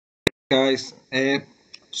Guys,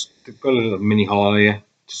 just got a little mini haul here.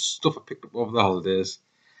 Just stuff I picked up over the holidays.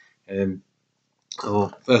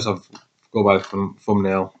 So first I'll go by the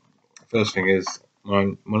thumbnail. First thing is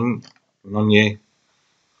my Monye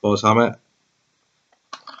Force Hammer.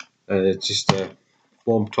 Just a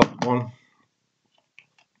foam top one.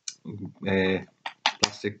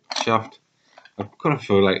 Plastic shaft. I got it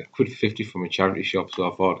for like £1.50 from a charity shop,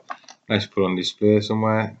 so I thought nice to put on display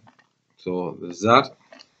somewhere. So there's that.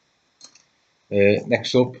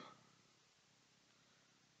 Next up,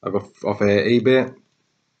 I got off eBay.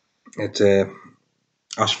 It's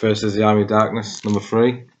Ash versus the Army of Darkness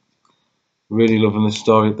 #3. Really loving the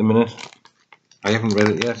story at the minute. I haven't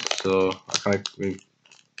read it yet, so I can't really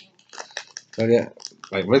read it.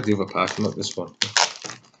 I read the other part, not this one.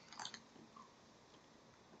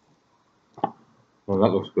 Well,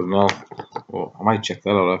 that looks good now. Well, I might check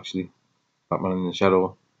that out actually. Batman in the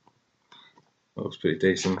Shadow. That looks pretty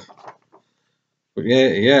decent. But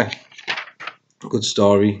yeah, good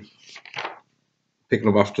story. Picking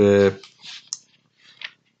up after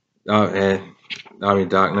Army of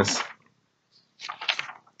Darkness.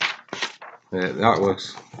 The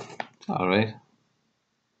artwork's alright.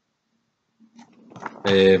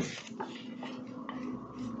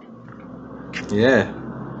 Yeah.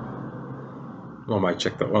 I might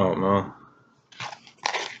check that one out now.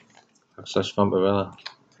 / Vampirella.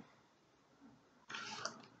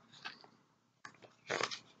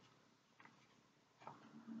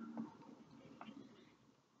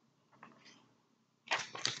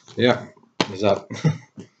 Yeah, there's that.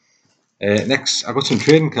 Next, I got some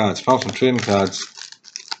trading cards. Found some trading cards.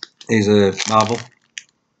 These are Marvel.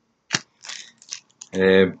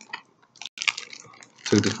 Two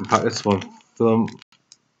different packets, one film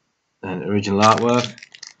and original artwork.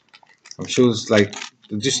 I'm sure it's like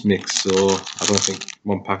they're just mixed, so I don't think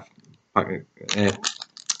one packet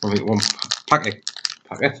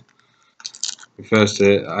refers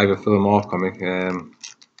to either film or comic.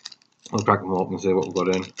 I'll crack them open and see what we've got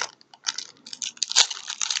in.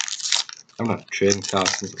 I'm not trading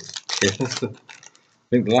cards since I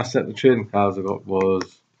think the last set of trading cards I got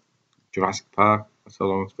was Jurassic Park. That's how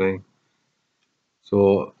long it's been.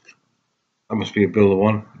 So that must be a Builder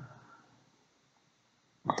one.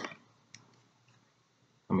 I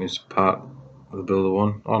mean, it's part of the Builder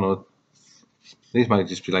one. Oh no, these might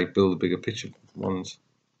just be like Build a Bigger Picture ones.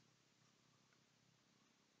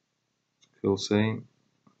 Cool scene.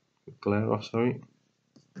 Glare off, sorry.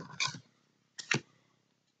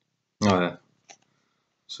 Oh yeah.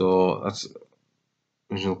 So that's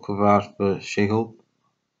original cover art for She-Hulk.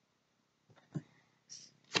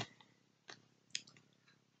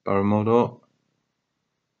 Baramodo.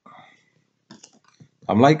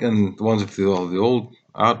 I'm liking the ones with the old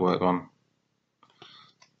artwork on.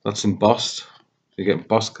 That's embossed. You get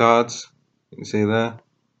embossed cards. You can see there.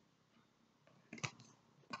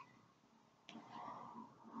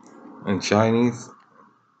 And shinies.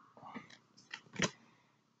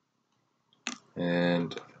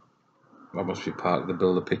 And that must be part of the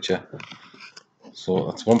Builder picture. So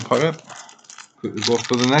that's one packet. Quickly go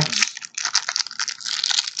for the next.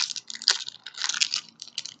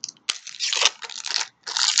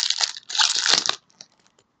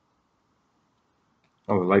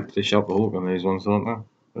 I would like to fish out the Hulk on these ones, don't I?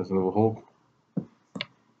 There's another Hulk.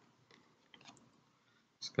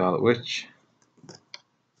 Scarlet Witch.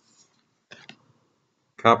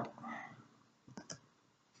 Cap.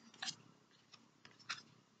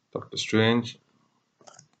 Doctor Strange.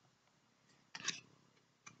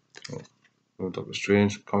 Doctor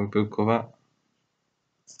Strange comic book cover.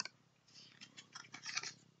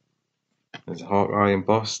 There's a Hawkeye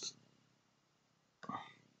embossed.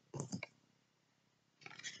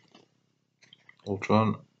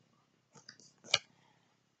 Ultron.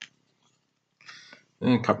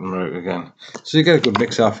 And Captain America again. So you get a good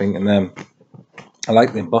mix, I think, and then I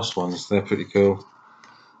like the embossed ones, they're pretty cool.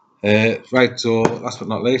 Right, so last but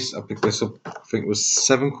not least, I picked this up, I think it was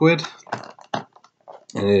 £7.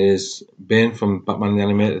 It is Bane from Batman the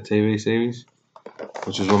Animated TV series,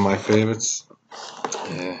 which is one of my favourites.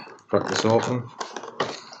 Crack this open.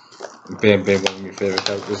 Bane being one of my favourite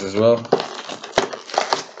characters as well.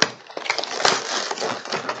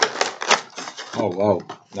 Oh wow,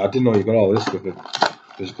 now, I didn't know you got all this with it.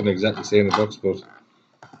 Just couldn't exactly see in the box, but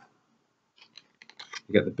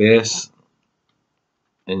you get the base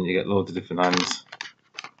and you get loads of different hands.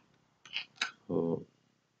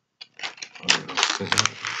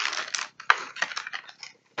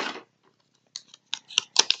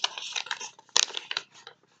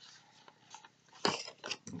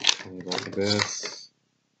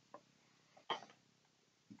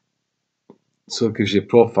 So, So it gives you a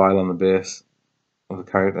profile on the base of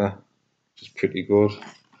the character, which is pretty good.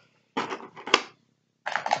 Let's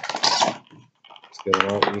get them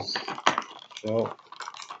out of this shop.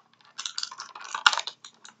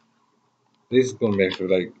 These are going to make for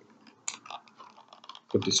like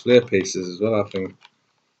good display pieces as well, I think.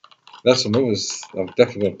 That's some others I'm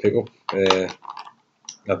definitely going to pick up.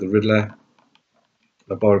 Had the Riddler,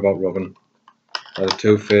 I bought about Robin, had a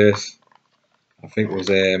Two-Face, I think it was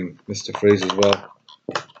Mr. Freeze as well.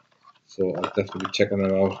 So I'll definitely be checking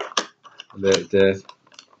them out at a later date.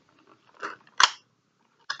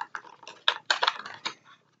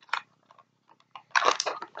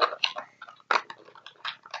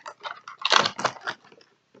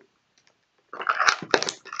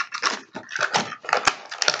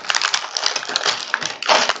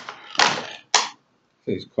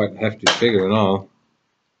 It's quite a hefty figure and all.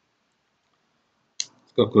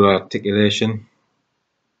 It's got good articulation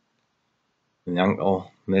in the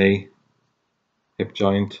ankle, knee, hip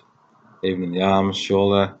joint, even in the arms,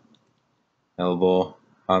 shoulder, elbow,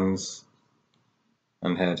 hands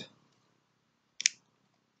and head.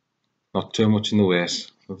 Not too much in the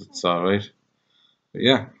waist, but it's alright. But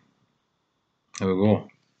yeah, there we go.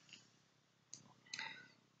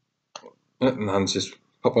 And hands just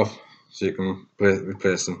pop off so you can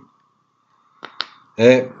replace them.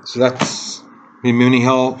 So that's my Mooney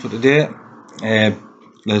haul for today.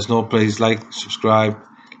 Let us know, please like, subscribe,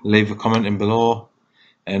 leave a comment in below,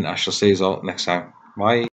 and I shall see you all next time. Bye.